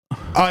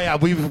 Oh, yeah.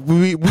 We've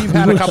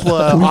had a couple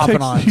of off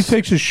and ons. He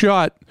takes a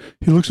shot.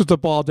 He looks at the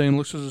ball, then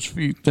looks at his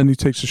feet, then he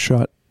takes a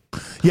shot.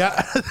 Yeah.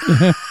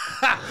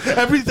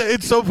 Everything.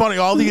 It's so funny.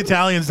 All the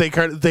Italians, they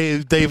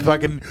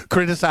fucking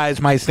criticize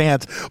my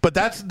stance, but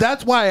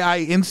that's why I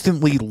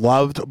instantly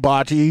loved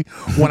bocce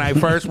when I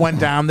first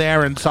went down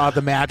there and saw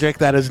the magic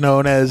that is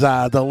known as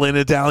the Lynn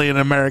Italian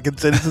American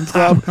Citizens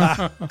Club.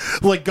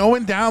 Like,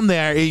 going down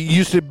there, it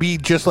used to be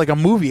just like a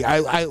movie.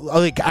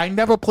 I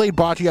never played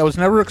bocce. I was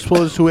never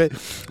exposed to it,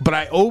 but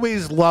I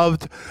always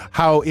loved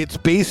how it's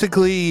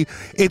basically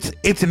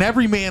it's an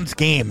everyman's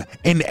game,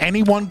 and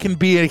anyone can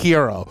be a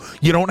hero.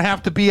 You don't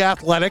have to be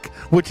athletic,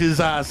 which is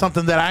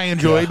something that I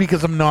enjoy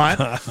because I'm not.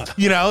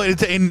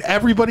 And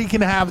everybody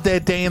can have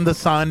their day in the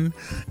sun,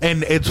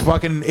 and it's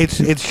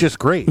just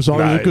great. There's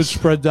always a good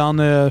spread down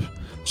there.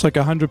 It's like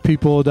 100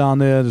 people down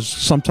there.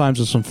 Sometimes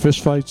there's some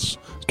fist fights.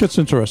 It gets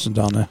interesting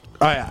down there.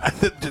 Oh, yeah.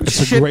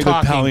 It's a great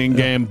Italian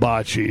game,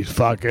 bocce.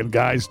 Fucking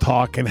guys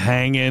talking,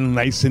 hanging,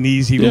 nice and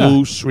easy,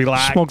 loose,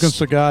 relaxed. Smoking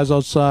cigars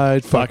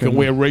outside. Fucking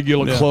wear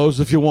regular clothes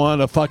if you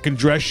want. A fucking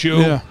dress shoe.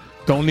 Yeah.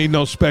 Don't need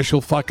no special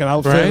fucking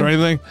outfit or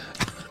anything.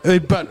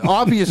 But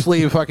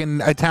obviously, fucking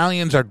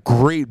Italians are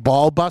great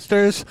ball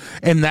busters,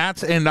 and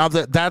that's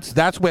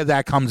where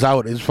that comes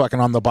out, is fucking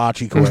on the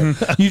bocce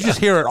court. You just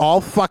hear it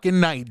all fucking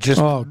night. Just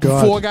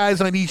 4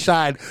 guys on each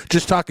side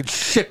just talking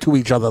shit to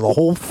each other the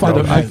whole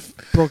fucking night. I've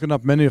broken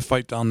up many a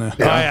fight down there.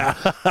 Yeah.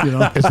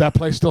 Is that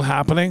place still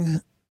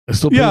happening?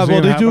 Yeah,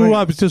 well, they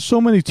do. There's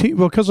so many teams.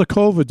 Well, because of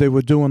COVID, they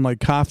were doing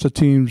like half the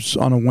teams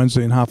on a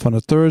Wednesday and half on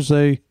a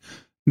Thursday.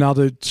 Now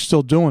they're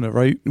still doing it,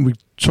 right? We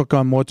took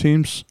on more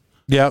teams.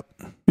 Yep.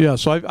 Yeah,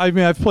 so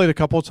I've played a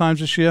couple of times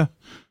this year.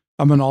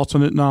 I'm an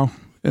alternate now,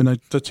 and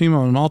the team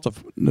I'm an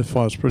alternate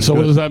for is pretty good. So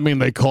what does that mean?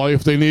 They call you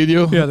if they need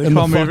you? Yeah, they in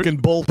call the me.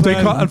 Fucking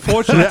bullpen.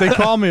 Unfortunately, they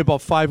called me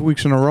about 5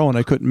 weeks in a row, and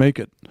I couldn't make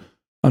it.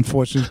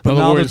 Unfortunately, but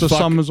now that the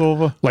summer's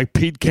over, like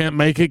Pete can't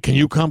make it, can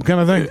you come?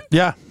 Kind of thing.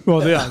 Yeah.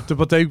 Well, yeah,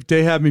 but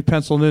they had me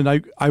penciled in.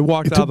 I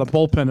walked out of the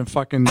bullpen and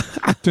fucking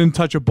didn't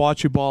touch a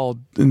bocce ball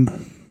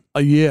in a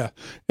year,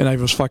 and I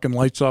was fucking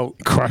lights out.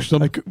 Crushed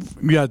them.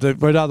 Right out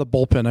of the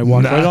bullpen. I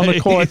walked right on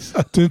the court.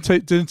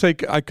 Didn't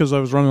take because I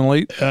was running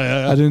late.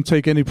 I didn't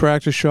take any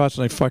practice shots,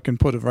 and I fucking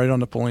put it right on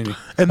the Pelini.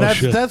 And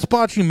that's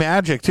bocce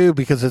magic too,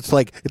 because it's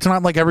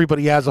not like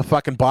everybody has a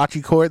fucking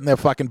bocce court in their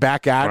fucking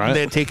backyard and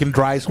they're taking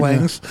dry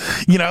swings.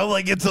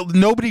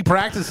 Nobody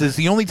practices.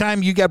 The only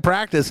time you get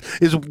practice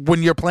is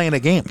when you're playing a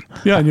game.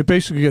 Yeah, and you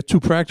basically get 2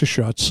 practice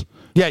shots.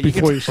 Yeah,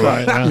 before you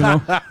start.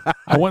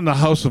 I went in the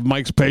house of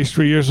Mike's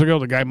Pastry years ago.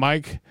 The guy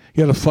Mike, he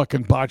had a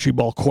fucking bocce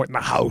ball court in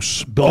the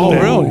house.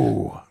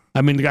 Really?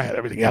 I mean, the guy had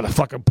everything. He had a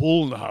fucking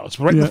pool in the house,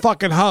 right in the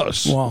fucking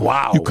house.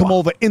 Wow. You come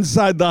over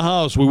inside the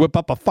house, we whip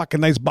up a fucking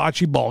nice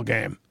bocce ball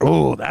game.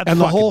 Oh, that's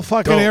and the whole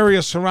fucking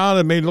area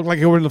surrounded made it look like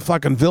you were in the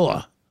fucking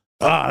villa.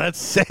 Oh, that's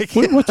sick.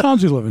 What town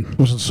does he live in? It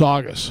was in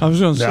Saugus. I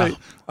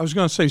was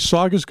gonna say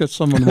Saugus got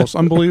some of the most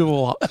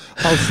unbelievable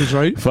houses,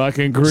 right?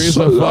 Fucking Greece,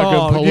 fucking you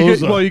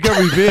Palooza. got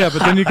Revere, but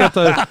then you got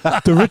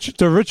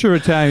the richer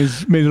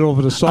Italians made it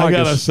over to Saugus. I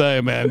gotta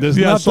say, man, there's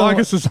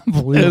Saugus is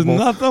unbelievable. There's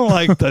nothing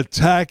like the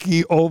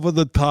tacky, over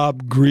the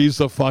top Grease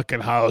a fucking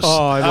house.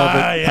 Oh, I love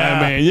it. Yeah.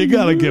 I mean, you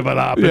gotta give it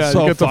up. Yeah, It's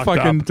so you got the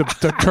fucked fucking up.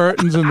 the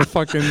curtains and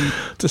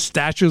the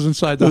statues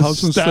inside the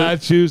house and stuff.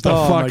 Statues, the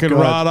Oh, my fucking God.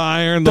 wrod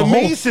iron, The the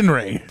whole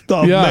masonry.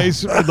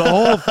 the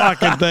whole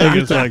fucking thing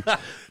is like,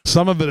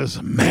 some of it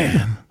is,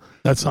 man,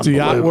 that's The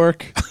unbelievable.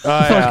 artwork.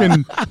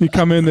 Fucking, you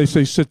come in, they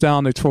say sit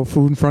down, they throw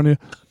food in front of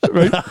you.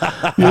 Right?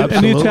 Yeah,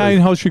 any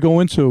Italian house you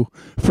go into,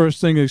 first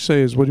thing they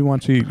say is, "What do you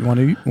want to eat? You want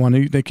to eat? Want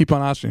to eat?" They keep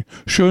on asking.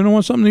 Sure, you don't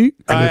want something to eat?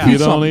 And if you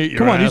don't something. eat, you're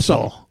come on, an eat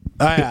something.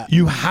 asshole.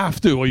 You have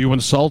to, or you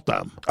insult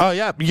them. Oh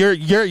yeah,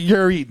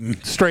 you're eating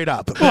straight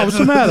up. Oh, what's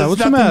the matter? There's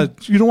What's the nothing-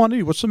 matter? You don't want to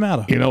eat? What's the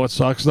matter? You know what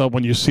sucks though?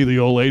 When you see the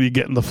old lady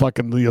getting the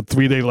fucking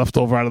 3-day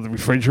leftover out of the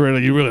refrigerator,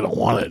 you really don't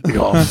want it. You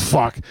go, oh,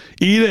 fuck,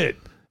 eat it.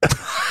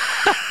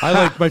 I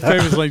like my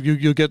favorite is like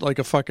you get like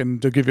a fucking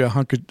they'll give you a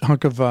hunk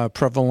of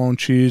provolone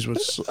cheese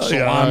with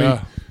salami,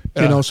 yeah.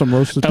 you know, some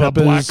roasted And a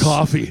peppers, black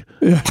coffee.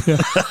 Yeah.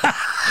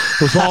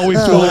 There's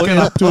always do looking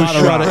a up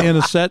shot of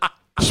anisette,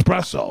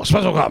 espresso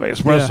coffee,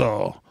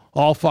 espresso,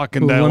 all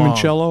fucking day long.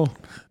 limoncello.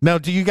 Now,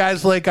 do you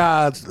guys like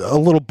a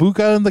little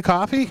buca in the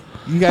coffee?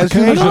 You guys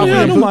Okay. do Oh,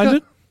 Yeah, I don't buca? mind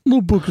it.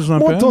 Little buca's not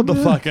More bad. toward the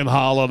Yeah. fucking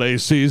holiday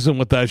season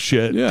with that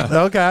shit. Yeah.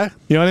 Okay.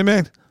 You know what I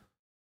mean?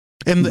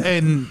 And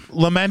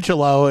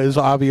limoncello is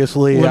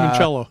obviously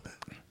Limoncello.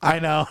 I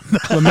know.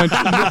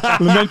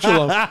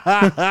 Limoncello.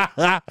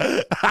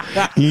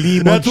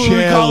 That's what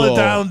we call it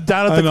down at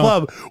I the know.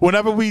 club.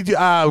 Whenever we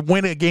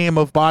win a game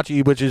of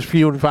bocce, which is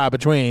few and far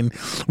between,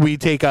 we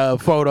take a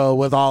photo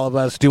with all of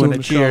us doing a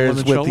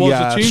cheers with Well,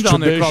 there's a team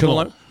down there called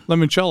traditional. the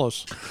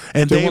Limoncellos.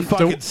 and they They're-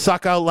 fucking they're-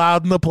 suck out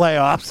loud in the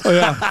playoffs. Oh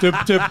yeah,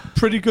 they're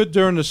pretty good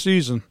during the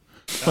season.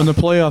 In the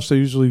playoffs, they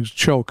usually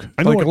choke.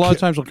 I know Like a a lot of kid-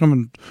 times, they'll come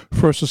in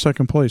first or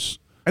second place.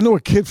 I know a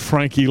kid,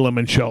 Frankie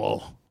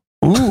Limoncello.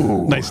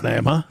 Ooh, nice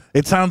name, huh?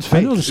 It sounds I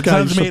fake. know this It guy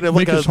sounds used to made of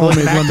make like his a like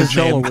homemade an actor's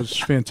limoncello name. was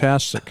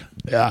fantastic.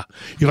 Yeah.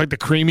 You like the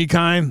creamy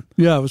kind?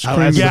 Yeah, it was Oh,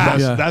 creamy. that's, the best,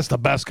 Yeah. that's the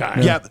best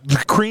kind. Yeah,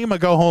 the cream or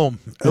go home.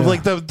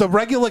 Like the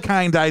regular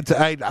kind,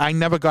 I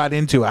never got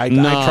into. I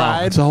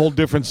tried. It's a whole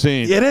different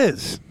scene. It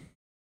is.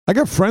 I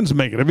got friends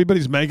making it.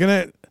 Everybody's making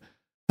it.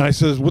 And I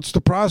says, what's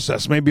the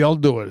process? Maybe I'll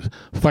do it.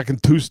 Fucking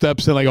 2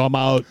 steps in, I go, I'm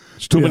out.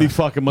 It's too many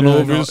fucking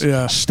maneuvers.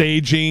 Yeah.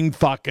 Staging,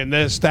 fucking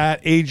this, that,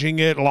 aging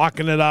it,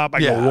 locking it up. I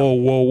go,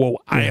 whoa.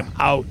 I am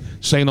out.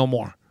 Say no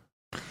more.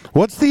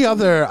 What's the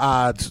other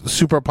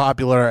super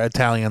popular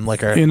Italian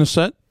liquor?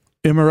 Anisette,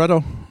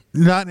 Amaretto,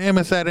 Not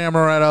Anisette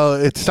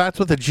Amaretto. It starts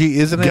with a G,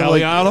 isn't it?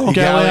 Galliano? Like,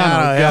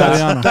 Galliano.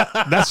 Yeah.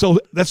 Galliano. That's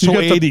so You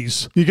got the-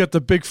 80s. You got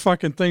the big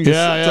fucking thing.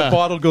 Yeah. The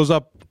bottle goes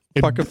up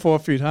fucking 4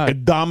 feet high.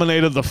 It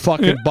dominated the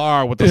fucking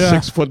bar with the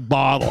 6-foot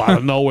bottle out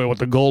of nowhere with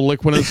the gold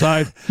liquid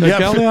inside. The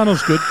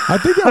Galliano's good. I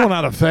think that went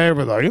out of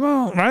favor, though. You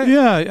know, right?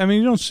 Yeah, I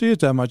mean, you don't see it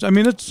that much. I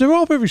mean, they're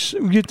all very.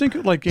 You think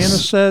of like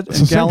Anisette It's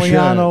and the same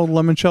Galliano,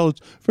 Limoncello.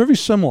 It's very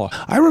similar.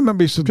 I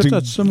remember used to Got do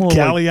that similar,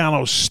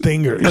 Galliano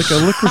stingers. Like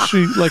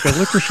a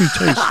licorice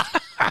taste.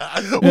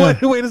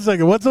 Wait a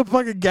second. What's a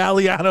fucking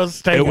Galliano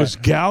steak? It was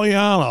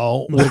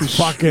Galliano with Maybe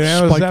fucking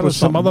spiked that with was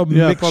some other something.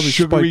 Yeah, mixed probably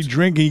sugary spiked.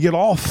 drink, and you get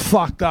all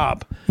fucked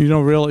up. You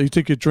don't really. You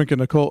think you're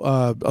drinking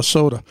a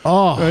soda.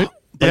 Oh, Right?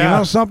 But you Yeah.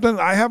 know something?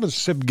 I haven't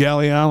sipped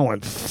Galliano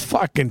in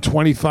fucking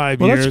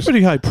 25 Well, years. that's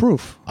pretty high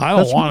proof. I don't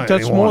that's, want it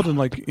That's anymore. more than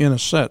like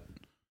Anisette.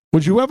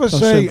 Would you ever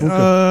say,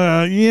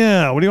 Sambuca.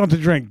 yeah, what do you want to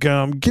drink?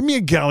 Give me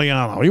a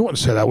Galliano. You wouldn't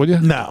say that, would you?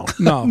 No.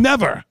 No.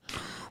 Never.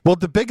 Well,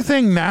 the big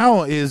thing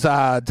now is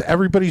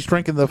everybody's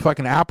drinking the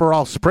fucking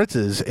Aperol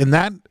spritzes, and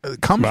that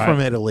comes Right. from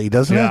Italy,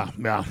 doesn't Yeah, it?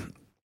 yeah.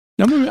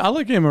 I mean, I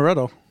like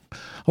Amaretto. I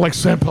like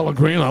San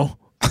Pellegrino.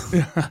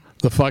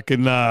 The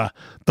fucking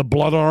the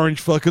blood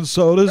orange fucking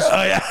sodas.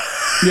 Oh yeah,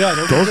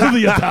 Yeah, those are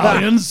the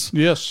Italians,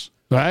 yes.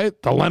 right?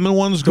 The lemon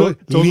one's good.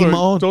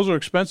 Those are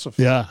expensive.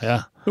 Yeah,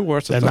 yeah. They're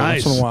worth it They're though,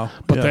 nice. once in a while.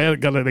 But Yeah. they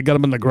got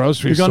them in the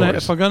grocery if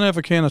stores. I'm gonna have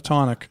a can of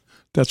tonic,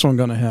 that's what I'm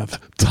gonna have.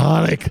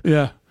 Tonic.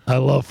 Yeah. I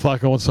love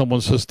fucking when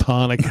someone says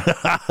tonic.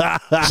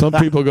 Some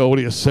people go, "What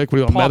are you sick? We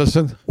want Pop.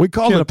 medicine." We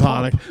called Can it of pop.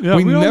 tonic. Yeah,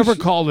 we we never always-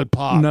 called it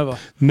pop.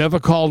 Never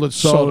called it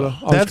soda.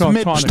 I was That's called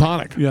mid-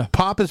 Tonic. Yeah.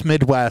 Pop is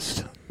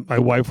Midwest. My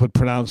wife would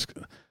pronounce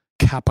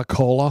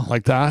Capicola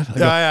like that. I go,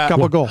 Yeah.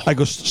 Gabagool. I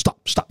go, stop.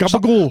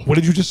 Gabagool. What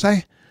did you just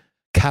say?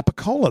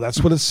 Capicola.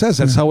 That's what it says.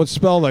 That's how it's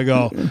spelled. I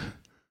go,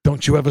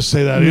 don't you ever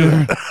say that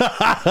either.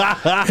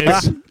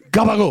 It's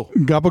Gabagool.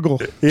 Gabagool.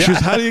 She says,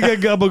 how do you get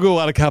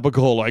Gabagool out of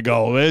Capicola? I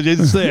go,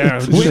 it's there. Where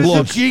Just does the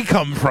look. G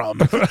come from?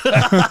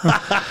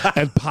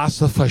 And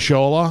pasta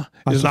fasciola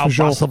is now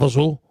Pasta pasta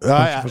fazool.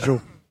 Yeah.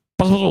 Pasta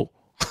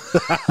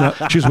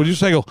fazool. She says, what did you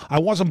say? I go, I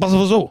want some pasta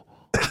fazool.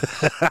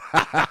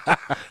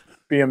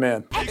 Be a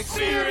man.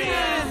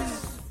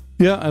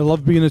 Yeah, I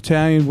love being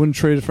Italian. Wouldn't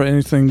trade it for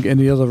anything,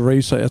 any other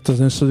race,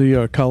 ethnicity,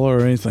 or color,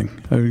 or anything.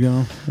 I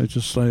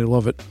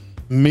love it.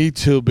 Me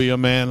too, be a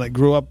man. I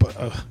grew up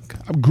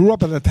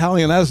an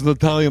Italian as an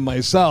Italian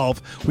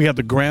myself. We had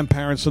the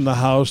grandparents in the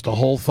house, the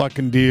whole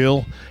fucking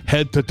deal,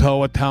 head to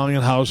toe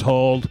Italian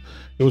household.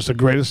 It was the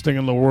greatest thing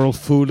in the world.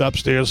 Food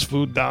upstairs,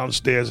 food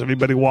downstairs,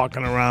 everybody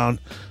walking around,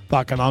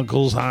 fucking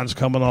uncles, aunts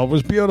coming over. It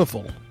was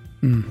beautiful.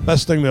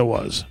 Best thing there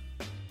was.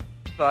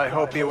 I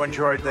hope you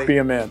enjoyed the Be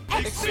a man.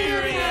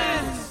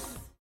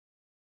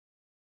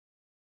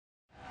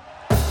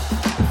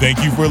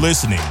 Thank you for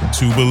listening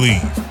to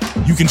Believe.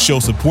 You can show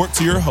support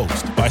to your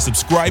host by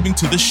subscribing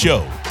to the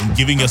show and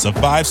giving us a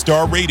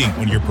 5-star rating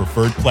on your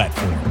preferred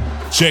platform.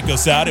 Check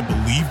us out at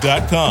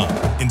Believe.com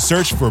and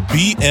search for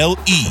BLEAV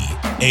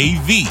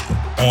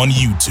on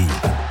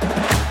YouTube.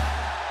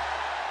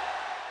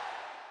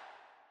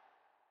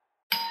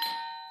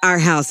 Our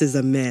house is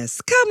a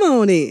mess. Come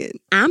on in.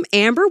 I'm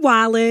Amber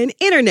Wallen,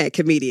 internet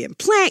comedian,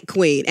 plant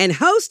queen, and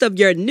host of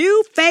your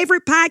new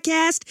favorite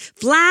podcast,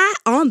 Fly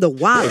on the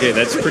Wallen. Okay,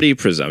 that's pretty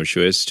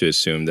presumptuous to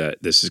assume that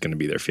this is going to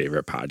be their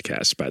favorite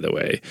podcast, by the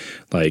way.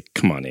 Like,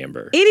 come on,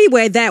 Amber.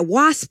 Anyway, that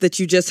wasp that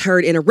you just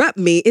heard interrupt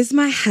me is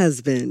my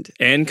husband.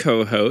 And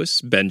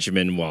co-host,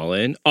 Benjamin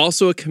Wallen,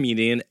 also a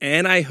comedian,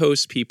 and I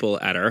host people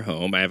at our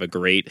home. I have a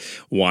great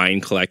wine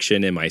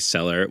collection in my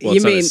cellar. Well,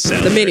 You mean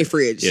the mini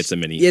fridge? Yeah, it's a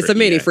mini It's a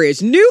mini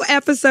fridge. New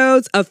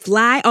episodes of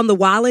Fly on the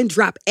Wallen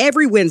drop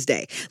every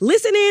Wednesday.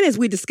 Listen in as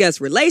we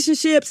discuss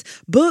relationships,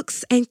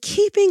 books, and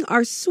keeping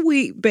our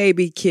sweet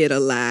baby kid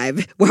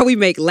alive while we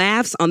make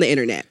laughs on the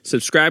internet.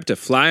 Subscribe to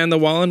Fly on the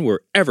Wallen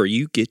wherever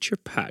you get your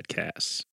podcasts.